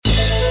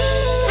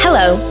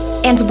Hello,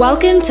 and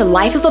welcome to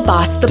Life of a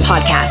Boss, the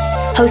podcast,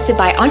 hosted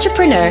by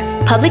entrepreneur,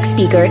 public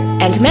speaker,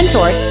 and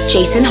mentor,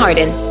 Jason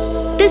Harden.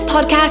 This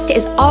podcast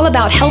is all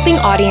about helping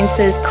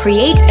audiences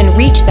create and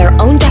reach their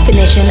own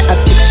definition of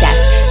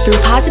success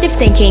through positive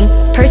thinking,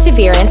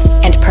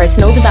 perseverance, and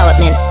personal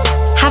development.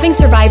 Having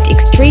survived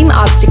extreme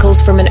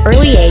obstacles from an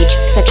early age,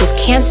 such as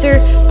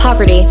cancer,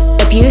 poverty,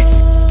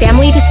 abuse,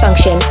 family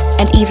dysfunction,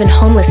 and even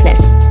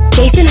homelessness,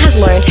 Jason has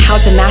learned how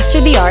to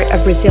master the art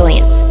of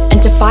resilience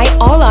and defy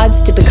all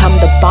odds to become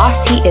the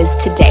boss he is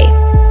today.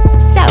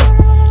 So,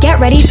 get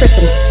ready for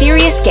some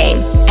serious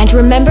game and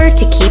remember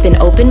to keep an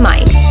open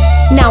mind.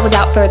 Now,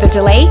 without further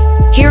delay,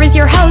 here is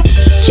your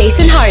host,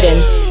 Jason Harden.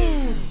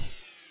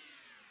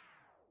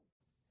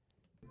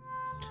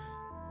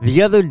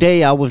 The other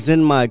day I was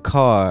in my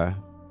car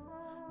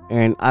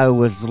and I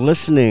was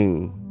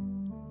listening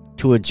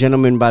to a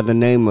gentleman by the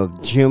name of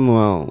Jim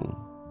Rohn.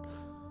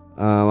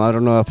 I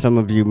don't know if some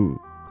of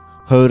you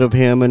heard of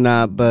him or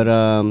not, but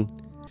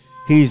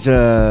he's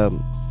a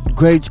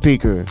great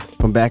speaker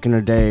from back in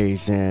the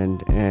days,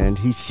 and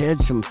he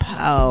said some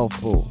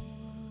powerful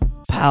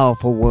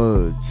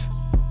words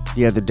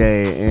the other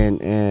day,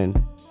 and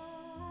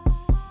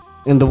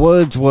the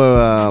words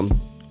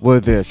were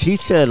this. He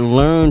said,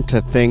 "Learn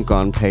to think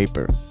on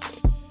paper."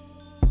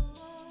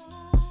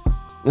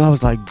 And I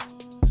was like,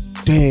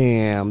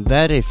 damn,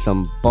 that is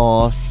some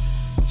boss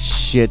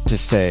shit to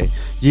say.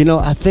 You know,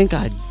 I think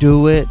I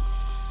do it.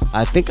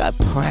 I think I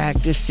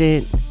practice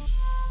it.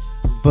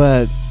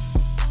 But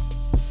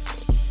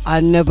I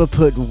never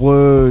put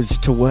words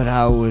to what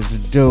I was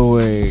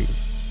doing.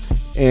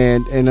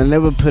 And I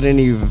never put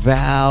any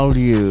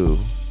value.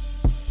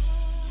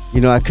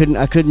 You know, I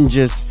couldn't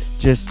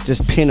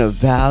just pin a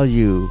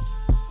value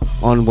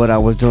on what I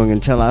was doing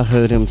until I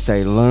heard him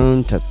say,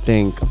 "Learn to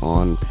think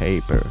on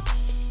paper."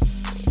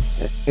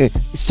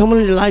 So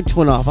many lights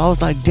went off. I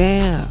was like,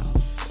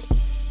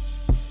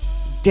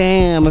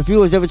 damn, if you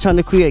was ever trying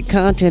to create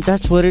content,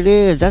 that's what it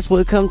is. That's what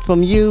it comes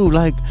from you.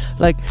 Like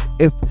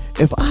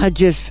if I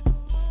just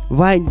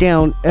write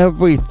down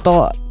every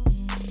thought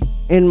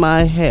in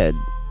my head,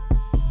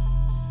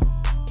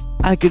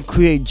 I could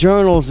create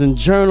journals and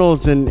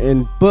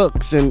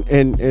books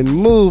and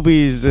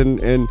movies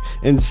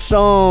and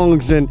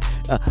songs and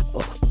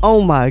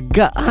oh my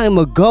God, I'm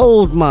a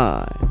gold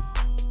mine.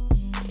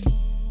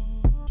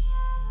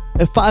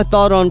 If I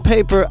thought on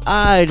paper,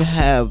 I'd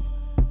have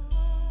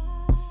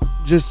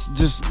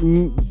just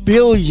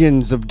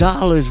billions of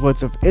dollars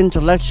worth of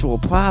intellectual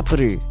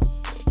property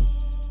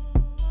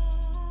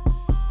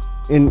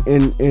in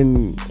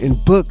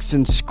books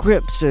and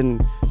scripts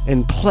and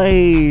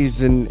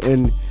plays and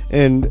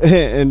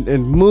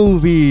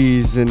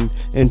movies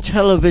and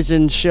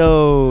television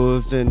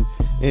shows and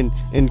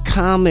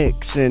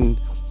comics and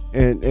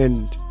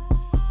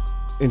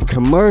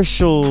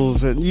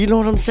commercials, and you know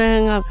what I'm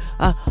saying?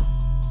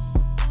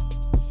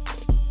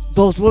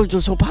 Those words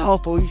were so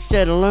powerful. He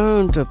said,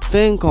 "Learn to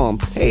think on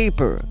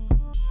paper."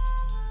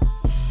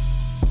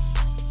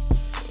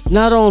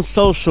 Not on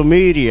social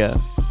media.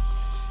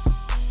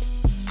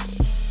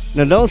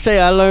 Now, don't say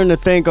I learned to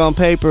think on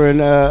paper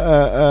and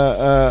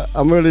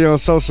I'm really on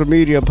social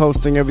media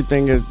posting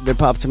everything that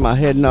pops in my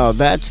head. No,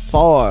 that's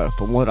far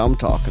from what I'm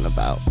talking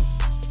about.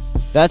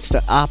 That's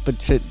the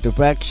opposite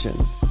direction.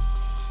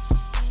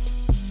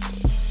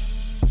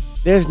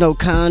 There's no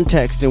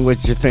context in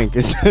what you're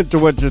thinking to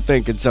what you're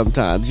thinking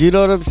sometimes. You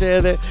know what I'm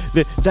saying?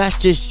 That's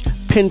just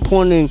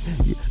pinpointing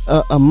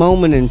a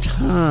moment in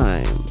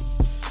time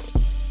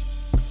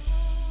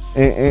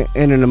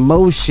and an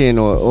emotion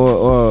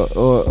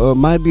or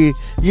might be,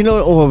 you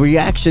know, or a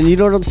reaction. You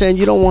know what I'm saying?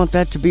 You don't want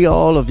that to be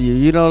all of you.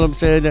 You know what I'm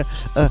saying?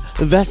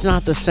 That's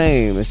not the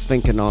same as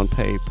thinking on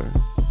paper.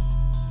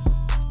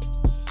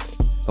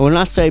 And when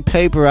I say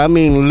paper, I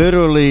mean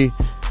literally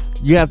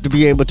you have to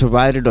be able to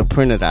write it or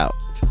print it out.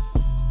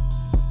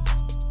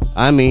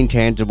 I mean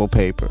tangible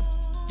paper.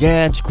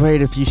 Yeah, it's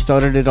great if you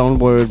started it on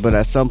Word, but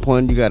at some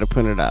point you got to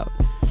print it out.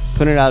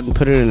 Print it out and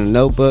put it in a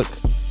notebook.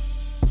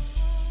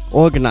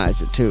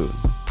 Organize it too.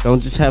 Don't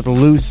just have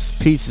loose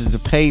pieces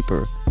of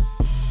paper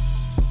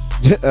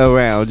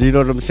around. You know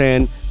what I'm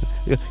saying?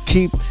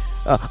 Keep.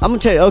 I'm gonna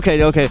tell you.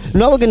 Okay.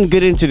 Now we're gonna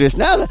get into this.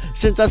 Now,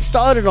 since I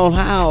started on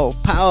how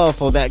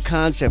powerful that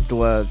concept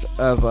was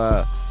of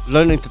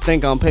learning to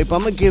think on paper,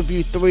 I'm gonna give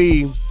you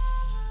 3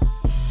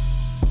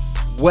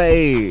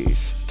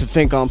 ways to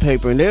think on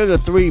paper, and they're the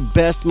 3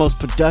 best, most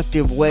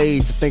productive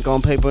ways to think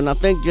on paper. And I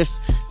think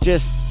just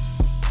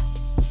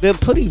they're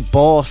pretty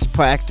boss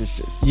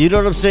practices. You know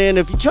what I'm saying?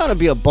 If you're trying to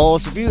be a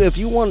boss, if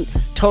you want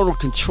total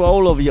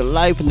control over your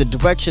life and the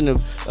direction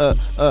of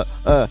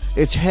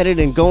it's headed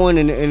and going,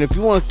 and if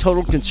you want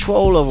total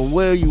control over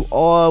where you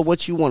are,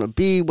 what you want to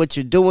be, what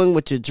you're doing,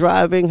 what you're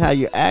driving, how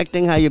you're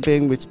acting, how you're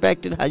being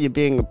respected, how you're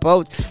being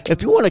approached,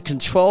 if you want to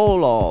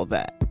control all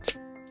that,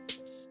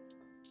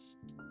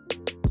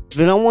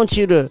 then I want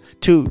you to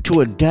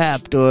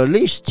adapt, or at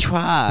least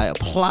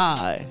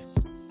apply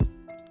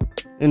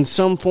in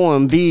some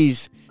form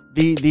these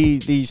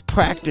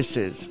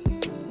practices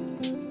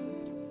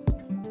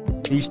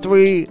These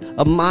 3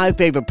 are my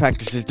favorite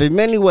practices. There's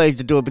many ways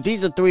to do it, but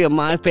these are 3 of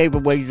my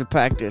favorite ways to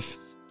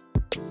practice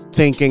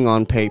thinking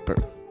on paper.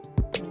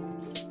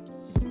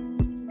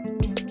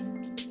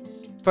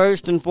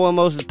 First and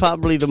foremost is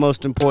probably the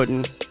most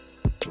important.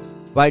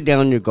 Write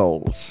down your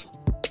goals.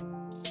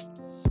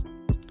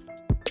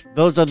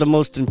 Those are the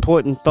most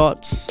important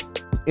thoughts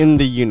in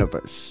the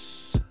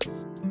universe.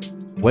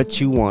 What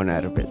you want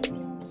out of it.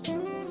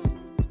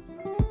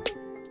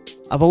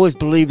 I've always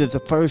believed that the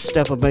first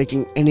step of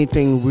making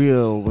anything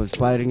real was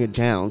writing it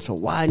down. So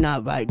why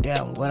not write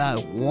down what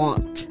I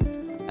want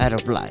out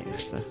of life?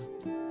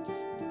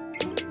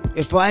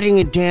 If writing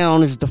it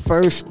down is the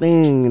first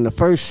thing and the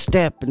first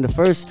step and the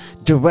first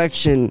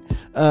direction,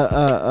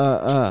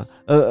 the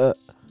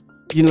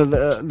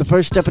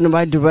first step in the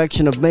right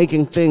direction of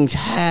making things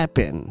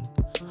happen,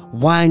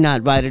 why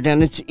not write it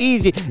down? It's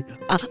easy.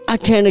 I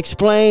can't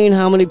explain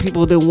how many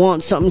people that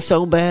want something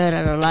so bad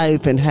out of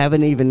life and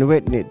haven't even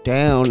written it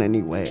down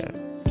anywhere.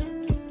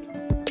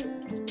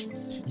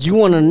 You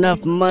want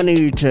enough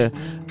money to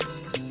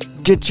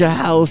get your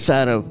house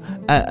out of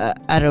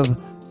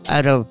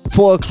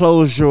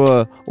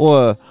foreclosure,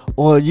 or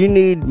you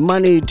need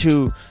money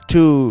to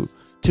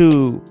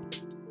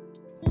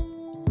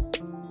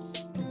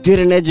get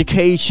an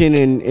education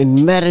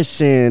in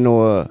medicine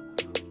or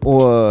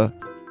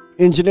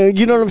engineering.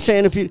 You know what I'm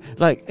saying? If you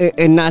like,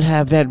 and not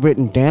have that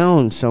written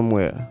down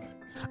somewhere.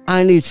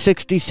 I need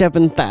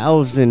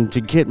 $67,000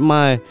 to get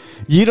my.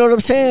 You know what I'm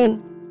saying?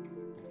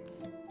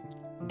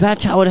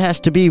 That's how it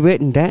has to be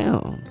written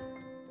down.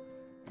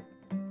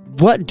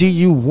 What do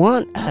you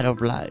want out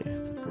of life?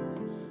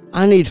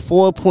 I need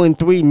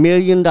 $4.3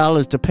 million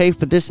to pay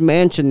for this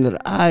mansion that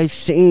I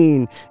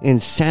seen in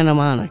Santa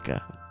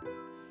Monica.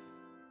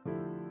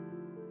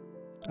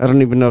 I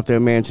don't even know if there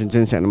are mansions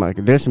in Santa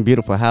Monica. There's some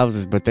beautiful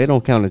houses, but they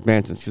don't count as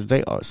mansions because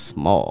they are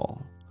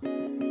small.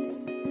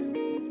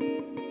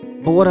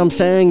 But what I'm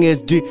saying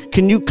is,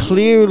 can you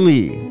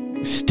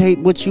clearly state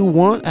what you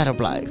want out of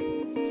life?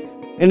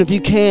 And if you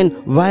can,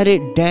 write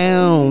it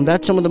down.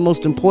 That's some of the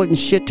most important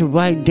shit to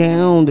write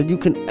down that you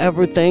can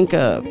ever think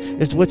of.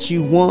 Is what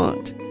you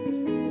want,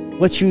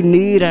 what you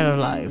need out of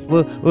life.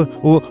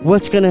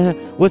 What's gonna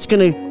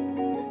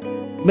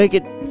make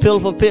it feel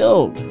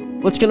fulfilled?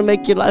 What's gonna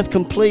make your life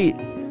complete?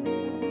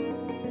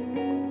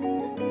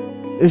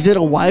 Is it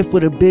a wife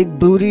with a big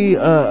booty,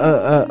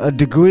 a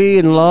degree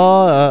in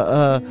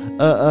law,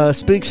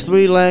 speaks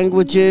 3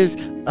 languages,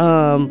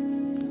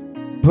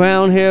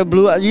 brown hair,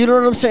 blue eyes? You know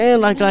what I'm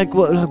saying? Like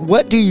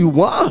what do you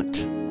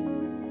want?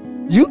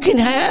 You can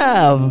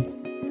have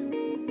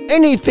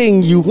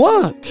anything you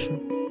want.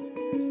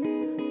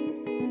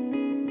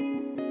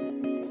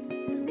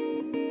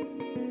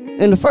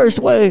 And the first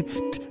way,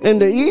 and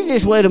the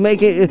easiest way to make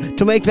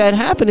that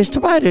happen is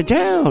to write it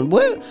down.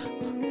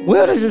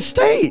 Where does it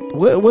state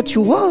what you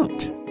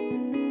want?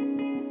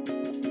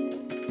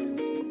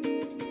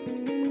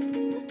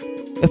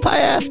 If I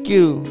ask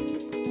you,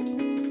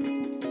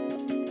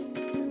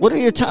 what are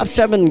your top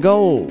 7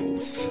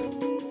 goals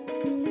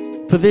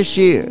for this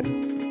year,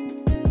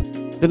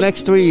 the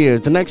next 3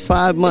 years, the next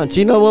 5 months?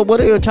 You know what? What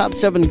are your top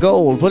 7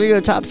 goals? What are your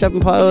top 7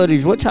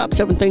 priorities? What top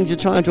 7 things you're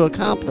trying to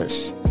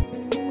accomplish?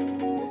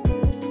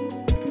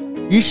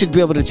 You should be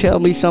able to tell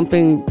me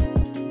something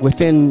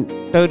within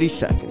 30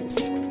 seconds.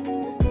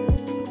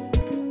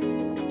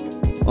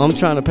 I'm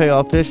trying to pay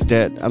off this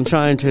debt. I'm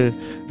trying to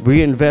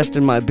reinvest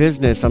in my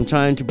business. I'm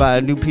trying to buy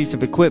a new piece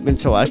of equipment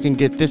so I can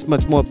get this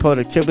much more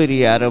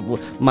productivity out of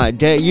my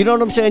day. You know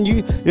what I'm saying?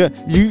 You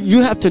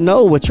have to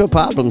know what your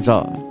problems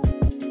are.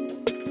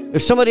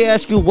 If somebody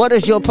asks you, what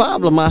is your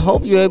problem? I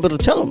hope you're able to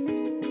tell them.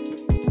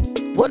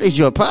 What is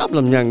your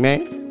problem, young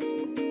man?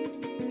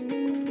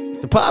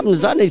 The problem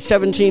is I need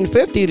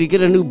 $1,750 to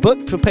get a new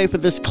book to pay for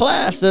this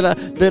class that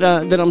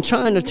I'm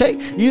trying to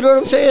take. You know what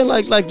I'm saying?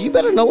 Like you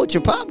better know what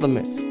your problem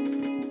is.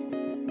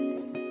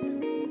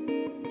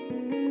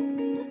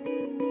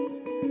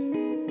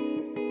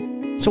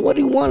 So what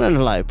do you want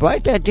in life?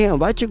 Write that down.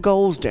 Write your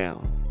goals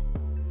down.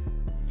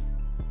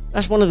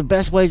 That's one of the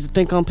best ways to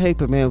think on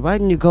paper, man.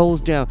 Writing your goals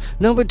down.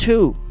 Number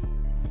two,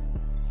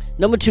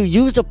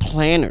 use a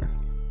planner.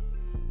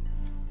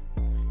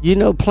 You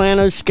know,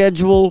 planner,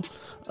 schedule,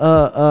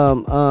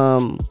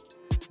 whatever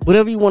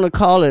you want to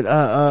call it,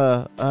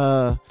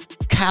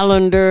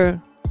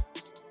 calendar.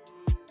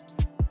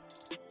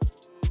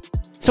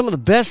 Some of the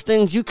best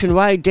things you can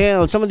write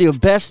down, some of your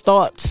best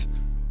thoughts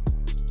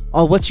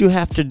are what you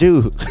have to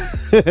do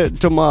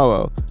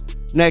tomorrow,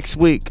 next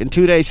week, in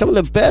 2 days. Some of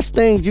the best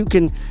things you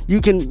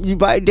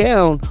write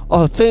down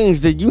are things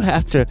that you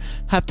have to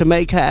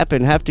make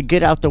happen, have to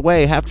get out the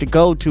way, have to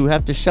go to,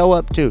 have to show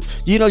up to.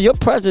 You know, your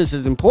presence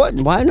is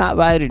important. Why not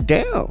write it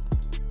down?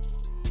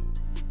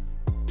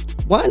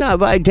 Why not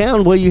write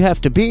down where you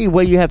have to be,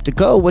 where you have to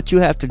go, what you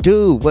have to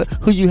do,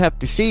 who you have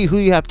to see, who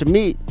you have to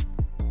meet,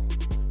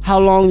 how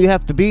long you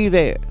have to be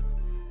there,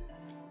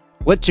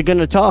 what you're going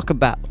to talk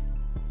about.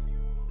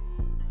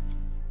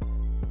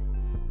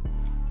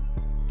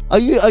 Are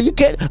you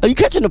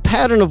catching the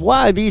pattern of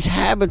why these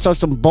habits are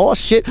some boss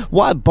shit?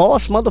 Why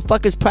boss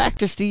motherfuckers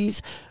practice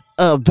these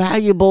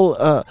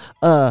valuable,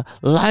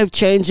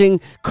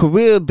 life-changing,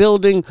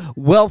 career-building,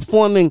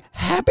 wealth-forming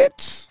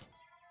habits?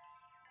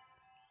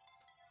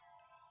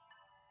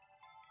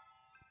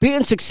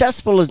 Being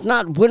successful is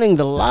not winning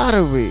the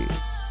lottery.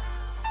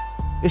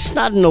 It's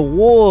not an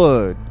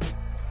award.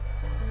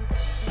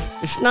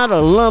 It's not a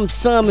lump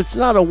sum. It's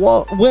not a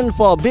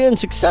windfall. Being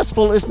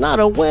successful is not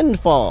a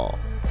windfall.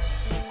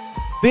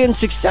 Being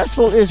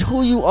successful is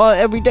who you are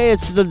every day.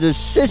 It's the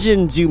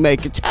decisions you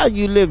make. It's how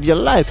you live your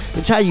life.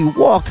 It's how you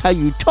walk, how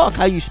you talk,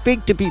 how you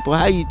speak to people,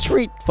 how you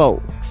treat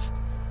folks,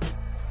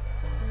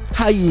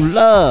 how you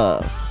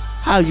love,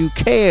 how you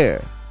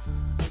care.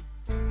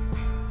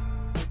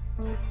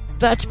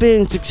 That's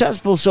being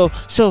successful. So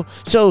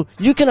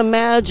you can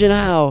imagine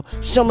how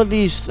some of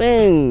these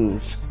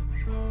things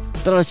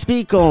that I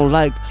speak on,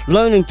 like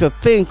learning to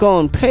think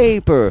on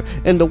paper,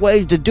 and the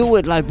ways to do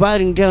it, like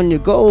writing down your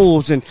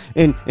goals and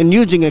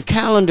using a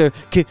calendar,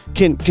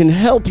 can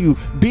help you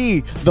be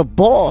the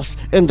boss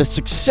and the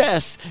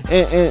success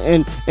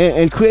and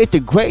create the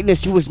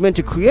greatness you was meant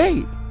to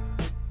create,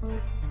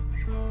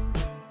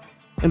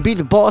 and be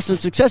the boss and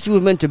success you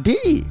were meant to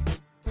be.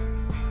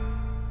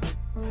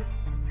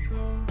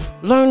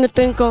 Learn to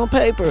think on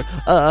paper.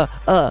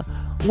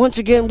 Once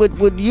again,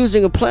 with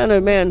using a planner,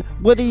 man,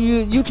 whether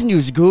you can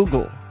use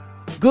Google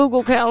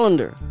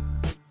Calendar.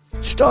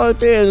 Start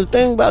there. And the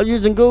thing about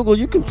using Google,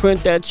 you can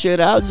print that shit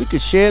out. You can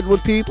share it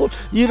with people.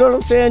 You know what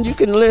I'm saying? You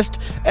can list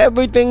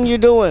everything you're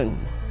doing.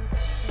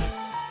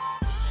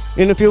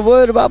 And if you're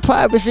worried about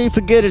privacy,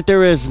 forget it.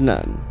 There is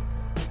none.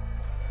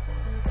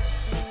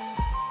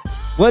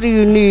 What do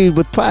you need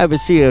with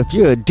privacy if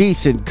you're a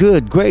decent,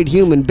 good, great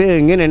human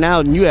being in and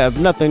out and you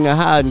have nothing to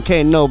hide and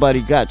can't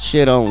nobody got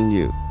shit on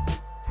you?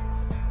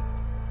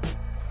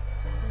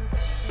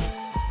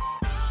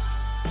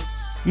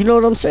 You know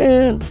what I'm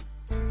saying?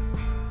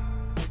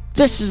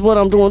 This is what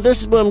I'm doing.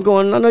 This is where I'm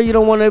going. I know you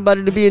don't want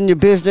everybody to be in your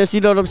business.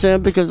 You know what I'm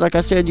saying? Because, like I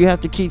said, you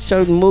have to keep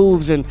certain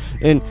moves and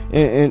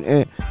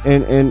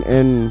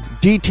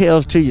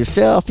details to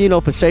yourself. You know,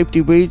 for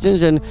safety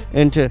reasons and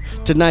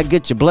to not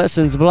get your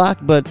blessings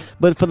blocked. But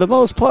for the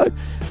most part,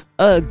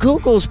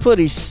 Google's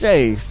pretty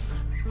safe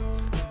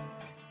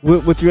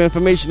with your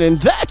information, and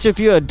that's if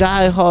you're a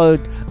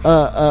diehard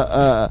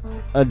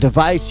a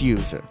device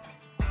user.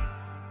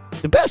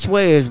 The best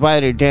way is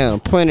write it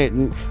down, print it,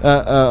 and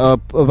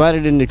write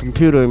it in the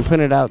computer and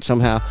print it out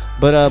somehow.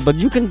 But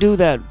you can do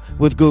that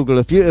with Google.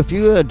 If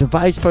you're a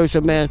device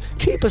person, man,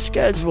 keep a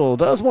schedule.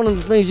 That's one of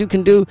the things you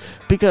can do,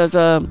 because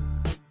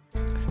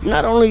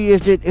not only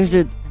is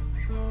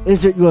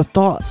it your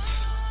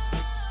thoughts.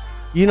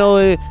 You know,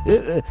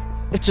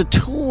 it's a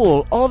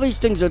tool. All these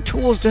things are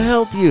tools to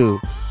help you.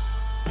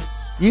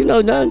 You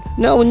know,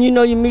 now when you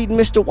know you're meeting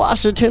Mr.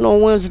 Washington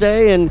on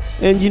Wednesday, and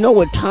you know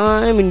what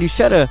time, and you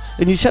set a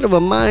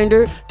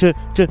reminder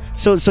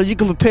so you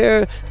can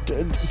prepare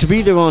to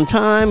be there on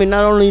time. And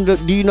not only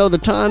do you know the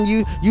time,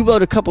 you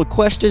wrote a couple of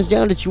questions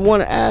down that you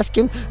want to ask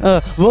him,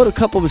 wrote a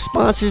couple of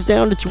responses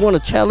down that you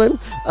want to tell him.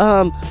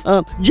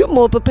 You're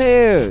more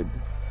prepared.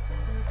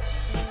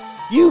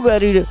 You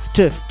ready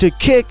to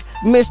kick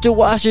Mr.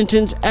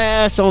 Washington's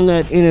ass on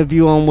that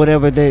interview on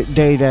whatever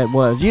day that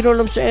was. You know what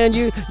I'm saying?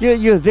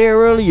 You're there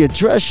early, you're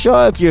dressed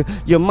sharp,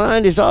 your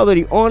mind is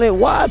already on it.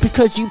 Why?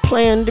 Because you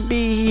planned to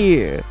be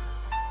here.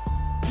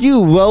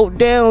 You wrote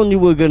down you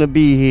were gonna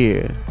be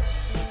here.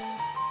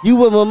 You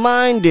were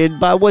reminded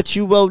by what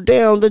you wrote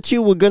down that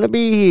you were gonna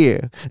be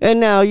here. And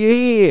now you're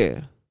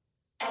here.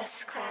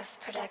 S-Class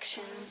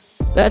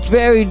Productions. That's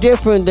very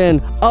different than,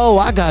 oh,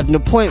 I got an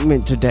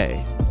appointment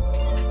today.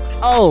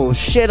 Oh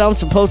shit, I'm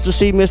supposed to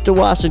see Mr.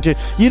 Washington.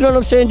 You know what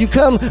I'm saying? You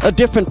come a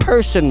different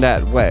person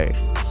that way.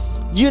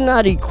 You're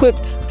not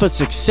equipped for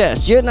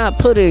success. You're not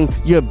putting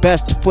your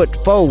best foot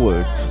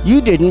forward.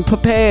 You didn't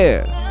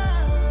prepare.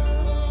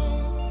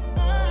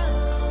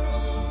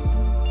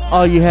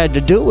 All you had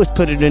to do was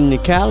put it in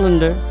your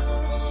calendar.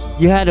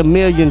 You had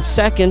 1,000,000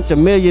 seconds,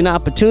 1,000,000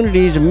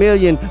 opportunities,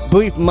 1,000,000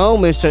 brief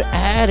moments to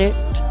add it.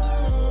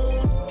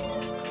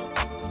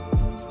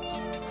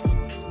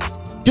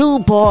 Do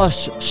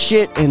boss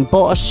shit, and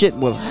boss shit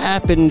will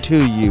happen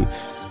to you.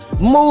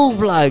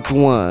 Move like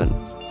one.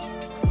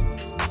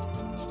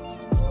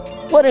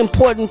 What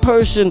important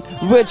person,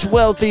 rich,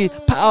 wealthy,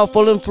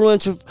 powerful,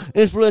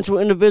 influential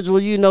individual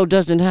you know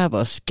doesn't have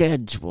a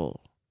schedule?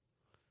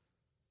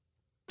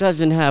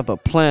 Doesn't have a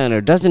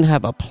planner, doesn't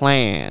have a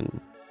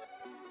plan?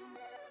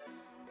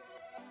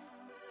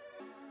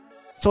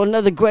 So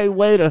another great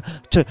way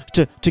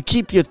to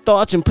keep your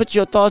thoughts and put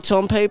your thoughts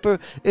on paper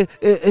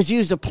is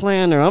use a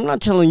planner. I'm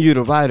not telling you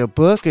to write a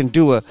book and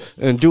do a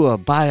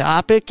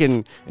biopic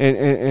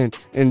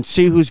and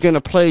see who's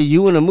gonna play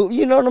you in a movie.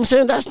 You know what I'm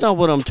saying? That's not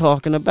what I'm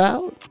talking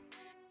about.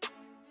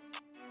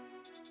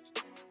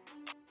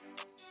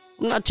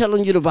 I'm not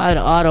telling you to write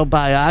an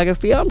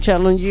autobiography. I'm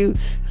telling you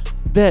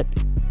that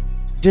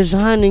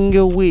designing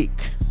your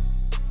week,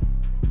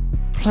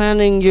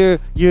 planning your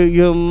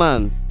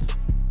month,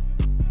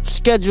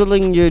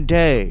 scheduling your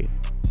day.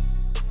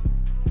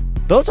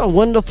 Those are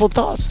wonderful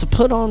thoughts to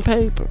put on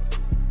paper.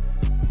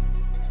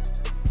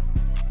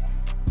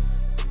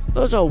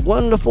 Those are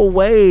wonderful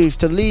ways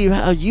to leave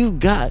how you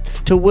got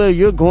to where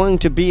you're going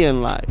to be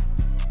in life.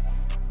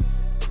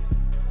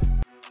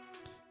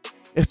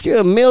 If you're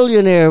a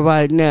millionaire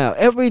right now,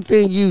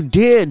 everything you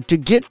did to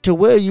get to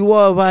where you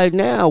are right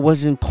now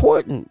was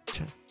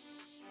important.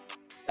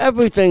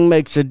 Everything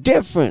makes a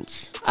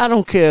difference. I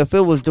don't care if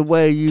it was the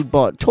way you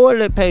bought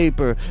toilet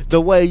paper,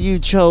 the way you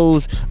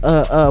chose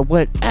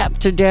what app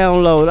to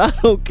download. I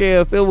don't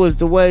care if it was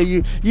the way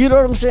you know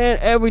what I'm saying?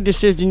 Every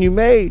decision you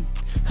made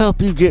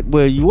helped you get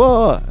where you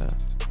are.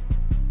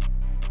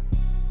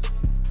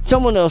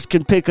 Someone else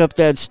can pick up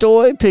that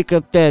story, pick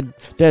up that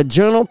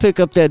journal, pick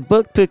up that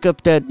book, pick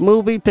up that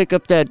movie, pick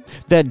up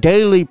that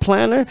daily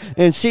planner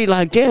and see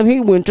like, damn, he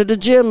went to the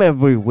gym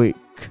every week.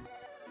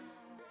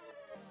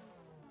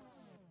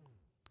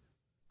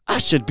 I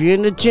should be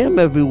in the gym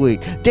every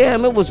week.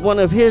 Damn, it was one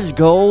of his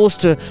goals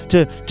to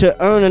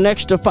earn an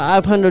extra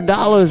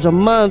 $500 a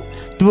month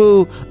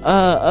through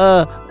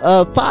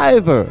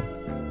Fiverr.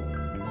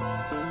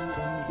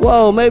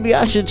 Whoa, maybe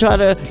I should try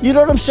to, you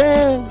know what I'm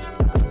saying?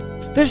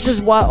 This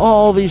is why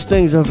all these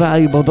things are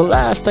valuable. The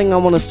last thing I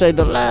want to say,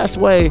 the last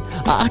way,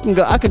 I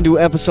can do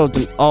episodes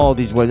in all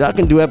these ways. I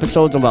can do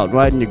episodes about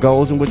writing your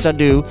goals, in which I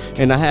do,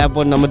 and I have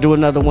one. I'm going to do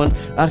another one.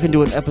 I can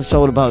do an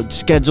episode about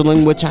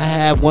scheduling, which I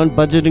have one,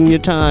 budgeting your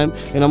time,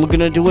 and I'm going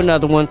to do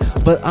another one.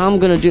 But I'm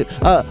going to do,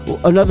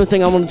 another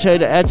thing I want to tell you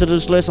to add to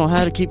this list on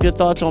how to keep your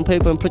thoughts on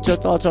paper and put your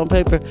thoughts on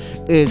paper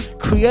is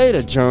create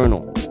a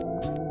journal.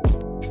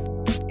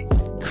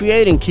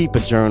 Create and keep a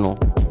journal.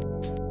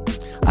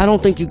 I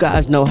don't think you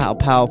guys know how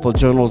powerful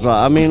journals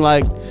are. I mean,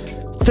 like,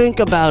 think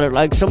about it.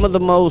 Like, some of the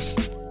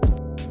most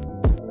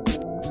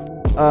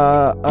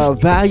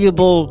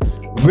valuable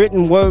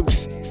written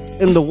works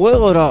in the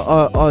world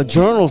are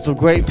journals of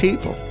great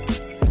people.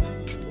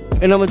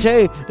 And I'm going to tell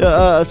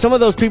you, some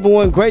of those people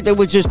weren't great. They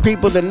was just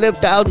people that lived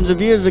thousands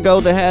of years ago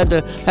that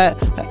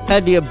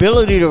had the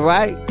ability to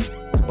write.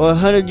 Or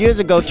 100 years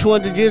ago,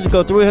 200 years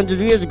ago, 300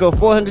 years ago,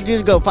 400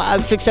 years ago,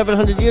 500, 600,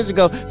 700 years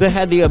ago, that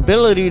had the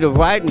ability to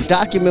write and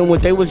document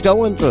what they was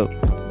going through.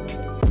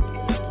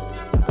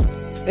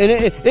 And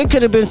it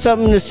could have been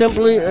something as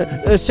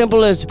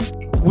simple as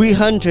we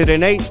hunted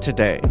and ate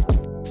today.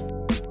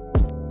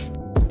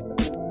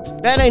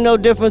 That ain't no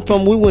different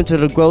from we went to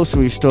the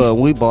grocery store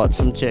and we bought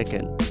some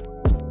chicken.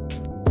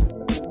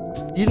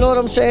 You know what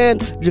I'm saying?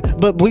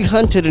 But we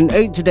hunted and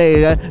ate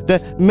today.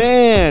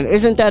 Man,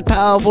 isn't that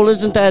powerful?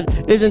 Isn't that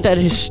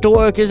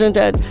historic? Isn't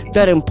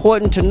that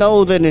important to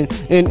know that in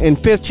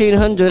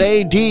 1500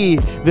 AD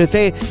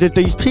that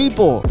these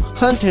people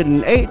hunted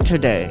and ate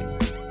today?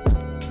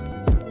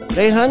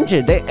 They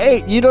hunted, they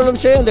ate. You know what I'm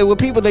saying? They were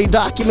people. They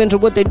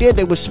documented what they did.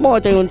 They were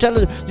smart. They were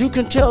intelligent. You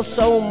can tell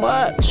so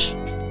much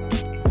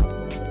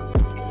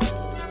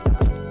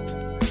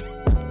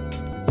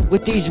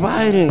with these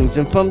writings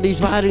and from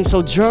these writings.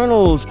 So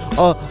journals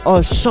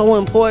are so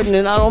important.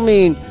 And I don't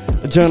mean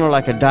a journal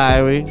like a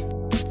diary.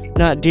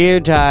 Not Dear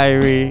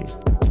Diary.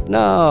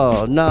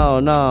 No.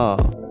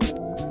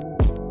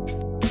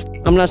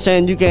 I'm not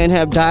saying you can't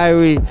have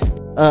diary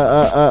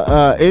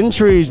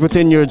entries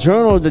within your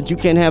journal, that you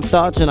can have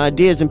thoughts and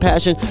ideas and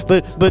passion.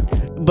 But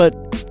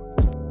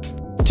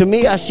to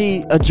me, I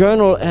see a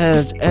journal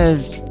as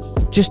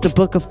just a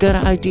book of good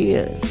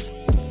ideas.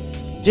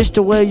 Just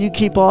the way you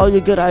keep all your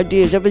good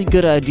ideas, every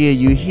good idea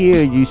you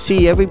hear, you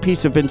see, every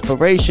piece of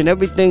inspiration,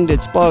 everything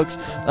that sparks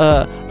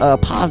a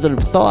positive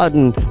thought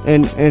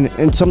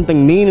and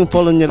something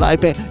meaningful in your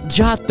life, and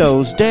jot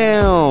those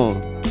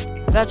down.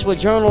 That's what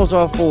journals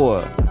are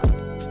for.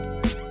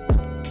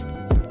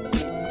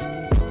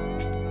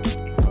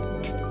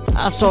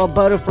 I saw a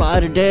butterfly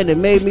today and it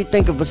made me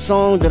think of a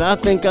song that I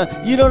think,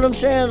 you know what I'm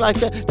saying? Like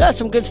that's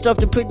some good stuff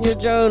to put in your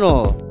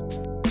journal.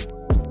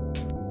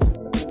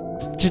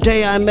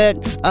 Today I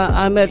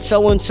met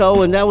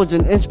so-and-so, and that was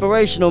an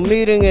inspirational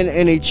meeting,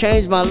 and he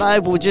changed my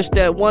life with just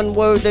that one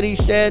word that he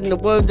said, and the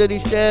word that he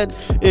said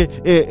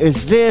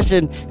is this,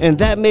 and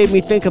that made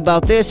me think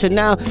about this, and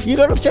now, you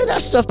know what I'm saying?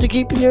 That's stuff to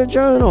keep in your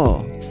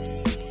journal.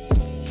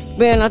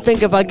 Man, I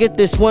think if I get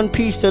this one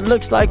piece that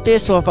looks like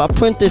this, or if I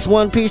print this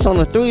one piece on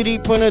a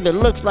 3D printer that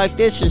looks like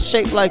this and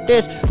shaped like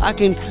this, I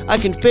can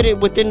fit it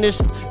within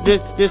this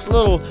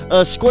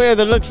little square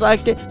that looks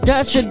like this.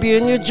 That should be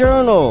in your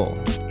journal.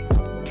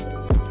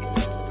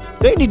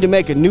 They need to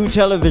make a new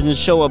television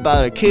show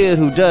about a kid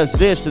who does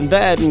this and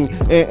that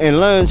and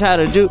learns how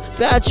to do.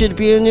 That should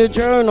be in your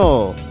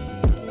journal.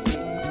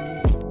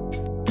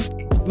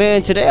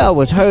 Man, today I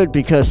was hurt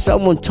because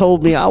someone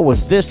told me I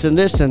was this and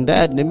this and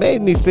that, and it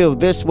made me feel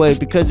this way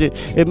because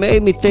it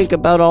made me think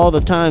about all the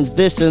times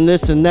this and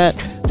this and that.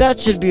 That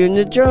should be in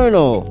your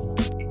journal.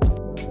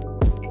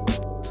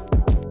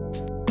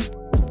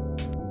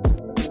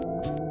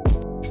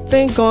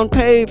 Think on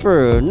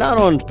paper, not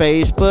on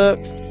Facebook.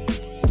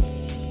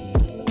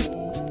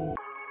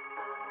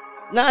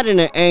 Not in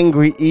an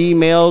angry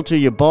email to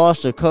your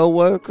boss or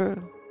coworker.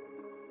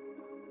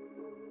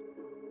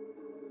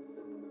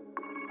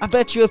 I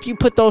bet you if you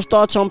put those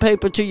thoughts on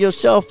paper to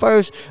yourself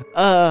first,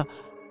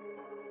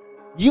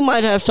 you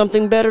might have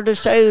something better to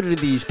say to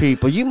these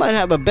people. You might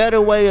have a better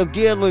way of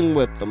dealing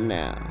with them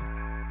now.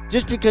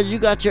 Just because you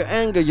got your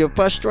anger, your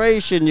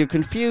frustration, your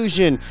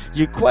confusion,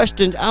 your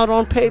questions out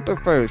on paper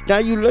first. Now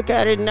you look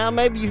at it and now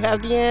maybe you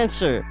have the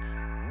answer.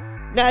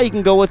 Now you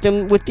can go with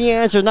them with the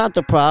answer, not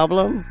the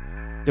problem.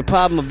 The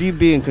problem of you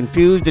being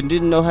confused and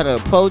didn't know how to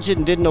approach it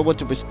and didn't know what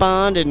to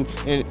respond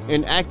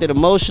and acted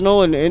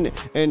emotional and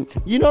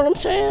you know what I'm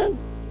saying?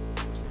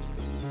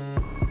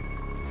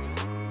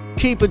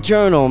 Keep a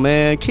journal,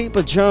 man. Keep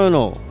a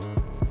journal.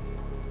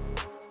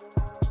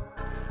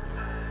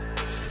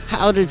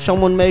 How did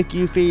someone make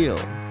you feel?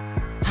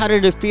 How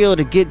did it feel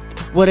to get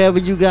whatever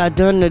you got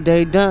done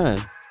today done?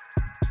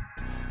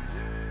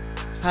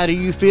 How do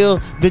you feel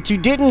that you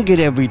didn't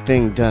get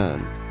everything done?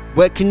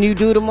 What can you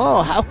do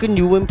tomorrow? How can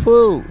you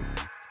improve?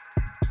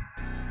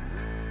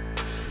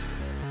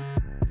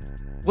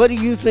 What do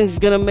you think is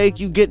going to make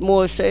you get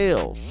more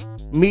sales,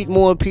 meet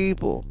more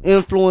people,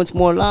 influence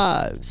more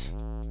lives?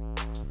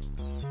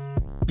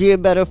 Be a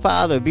better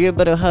father, be a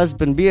better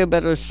husband, be a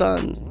better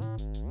son.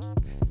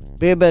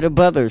 Be a better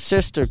brother,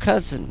 sister,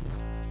 cousin.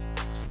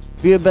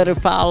 Be a better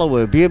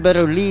follower, be a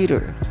better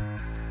leader.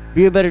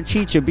 Be a better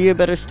teacher, be a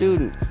better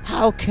student.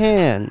 How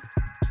can?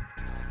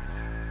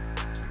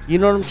 You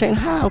know what I'm saying?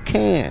 How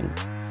can?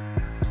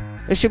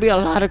 There should be a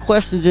lot of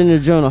questions in your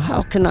journal.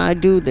 How can I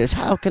do this?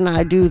 How can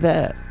I do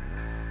that?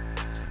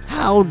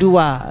 How do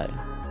I?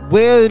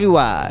 Where do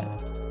I?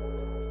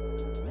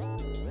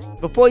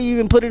 Before you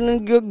even put it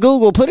in your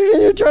Google, put it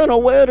in your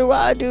journal. Where do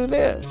I do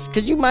this?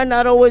 Because you might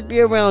not always be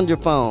around your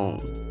phone.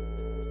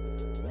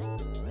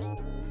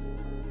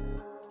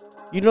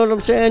 You know what I'm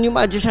saying? You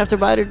might just have to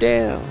write it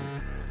down.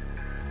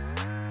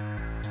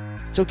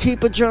 So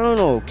keep a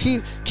journal.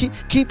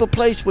 Keep a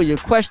place where your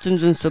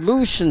questions and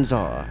solutions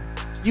are.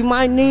 You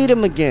might need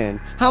them again.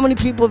 How many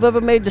people have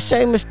ever made the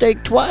same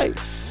mistake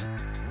twice?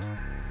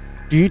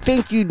 Do you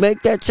think you'd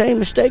make that same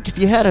mistake if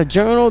you had a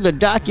journal that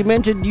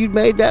documented you'd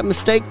made that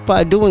mistake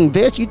by doing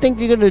this? You think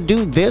you're going to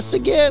do this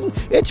again?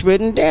 It's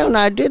written down.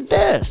 I did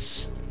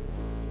this.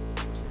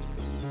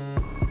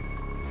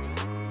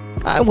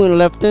 I went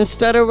left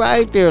instead of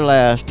right there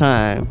last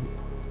time.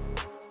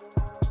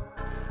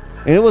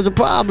 And it was a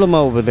problem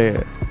over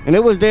there. And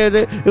it was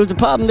a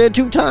problem there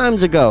 2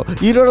 times ago.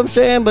 You know what I'm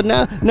saying? But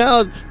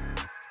now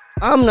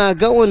I'm not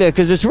going there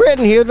because it's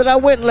written here that I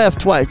went left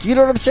twice. You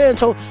know what I'm saying?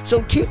 So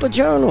keep a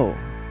journal.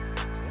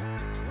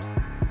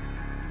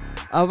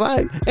 All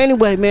right.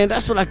 Anyway, man,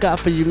 that's what I got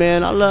for you,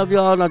 man. I love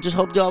y'all, and I just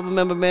hope y'all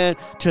remember, man,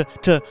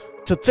 to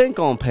think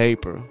on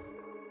paper.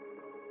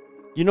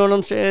 You know what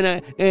I'm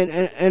saying?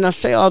 And I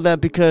say all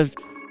that because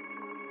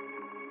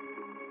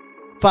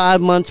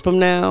 5 months from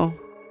now,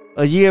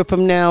 a year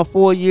from now,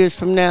 4 years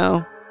from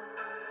now,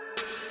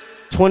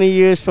 20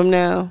 years from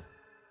now,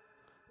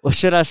 or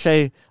should I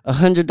say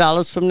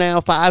 $100 from now,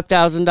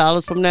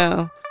 $5,000 from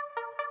now,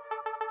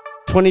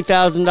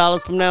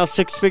 $20,000 from now,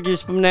 6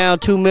 figures from now,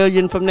 2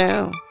 million from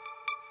now.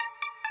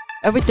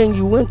 Everything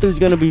you went through is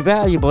going to be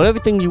valuable.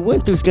 Everything you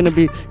went through is going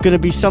to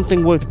be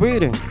something worth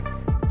reading.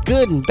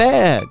 Good and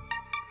bad.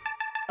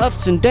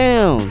 Ups and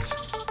downs.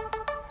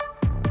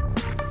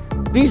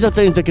 These are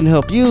things that can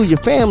help you, your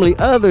family,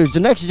 others, the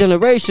next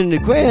generation, the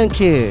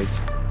grandkids,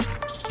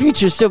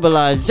 future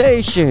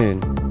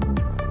civilization.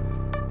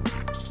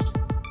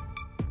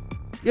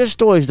 Your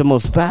story is the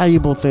most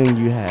valuable thing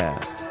you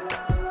have,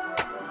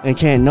 and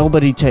can't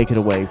nobody take it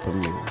away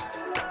from you.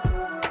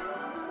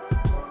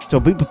 So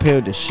be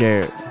prepared to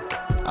share it.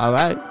 All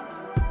right?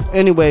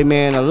 Anyway,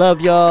 man, I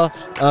love y'all.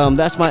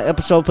 That's my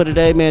episode for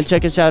today, man.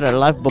 Check us out at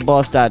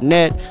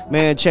lifeofaboss.net.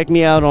 Man, check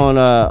me out on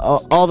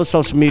all the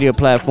social media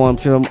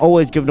platforms. I'm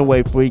always giving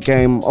away free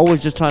game.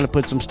 Always just trying to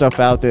put some stuff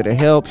out there to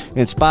help,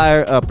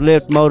 inspire,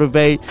 uplift,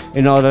 motivate,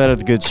 and all that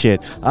other good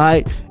shit. All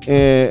right?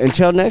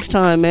 Until next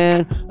time,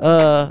 man,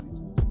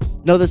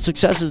 know that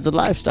success is the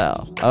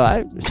lifestyle. All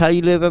right? It's how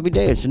you live every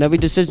day. It's in every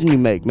decision you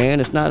make, man.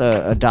 It's not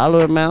a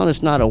dollar amount.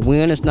 It's not a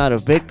win. It's not a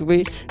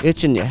victory.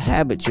 It's in your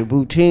habits, your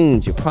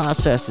routines, your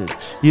processes.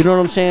 You know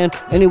what I'm saying?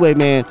 Anyway,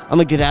 man, I'm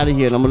going to get out of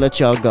here and I'm going to let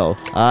y'all go. All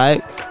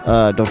right?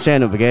 Don't say I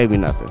never gave you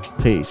nothing.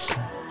 Peace.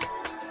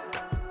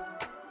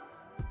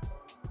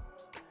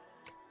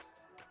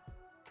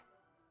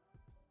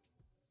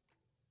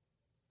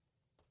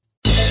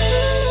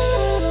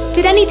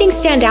 Did anything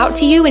stand out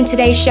to you in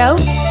today's show?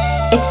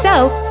 If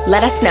so,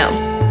 let us know.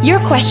 Your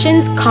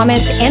questions,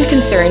 comments, and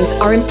concerns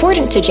are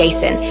important to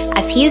Jason,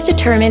 as he is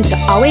determined to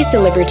always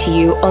deliver to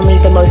you only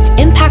the most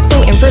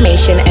impactful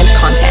information and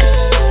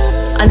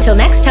content. Until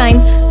next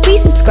time,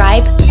 please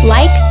subscribe,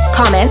 like,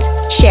 comment,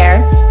 share,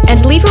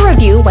 and leave a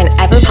review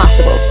whenever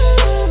possible.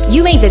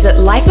 You may visit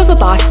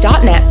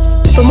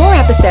lifeofaboss.net for more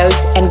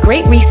episodes and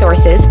great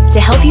resources to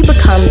help you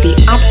become the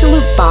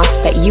absolute boss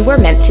that you were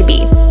meant to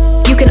be.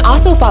 You can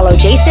also follow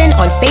Jason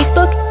on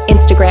Facebook,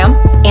 Instagram,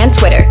 and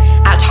Twitter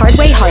at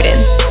Hardway Harden.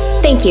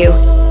 Thank you.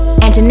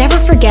 And to never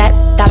forget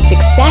that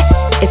success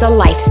is a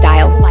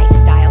lifestyle.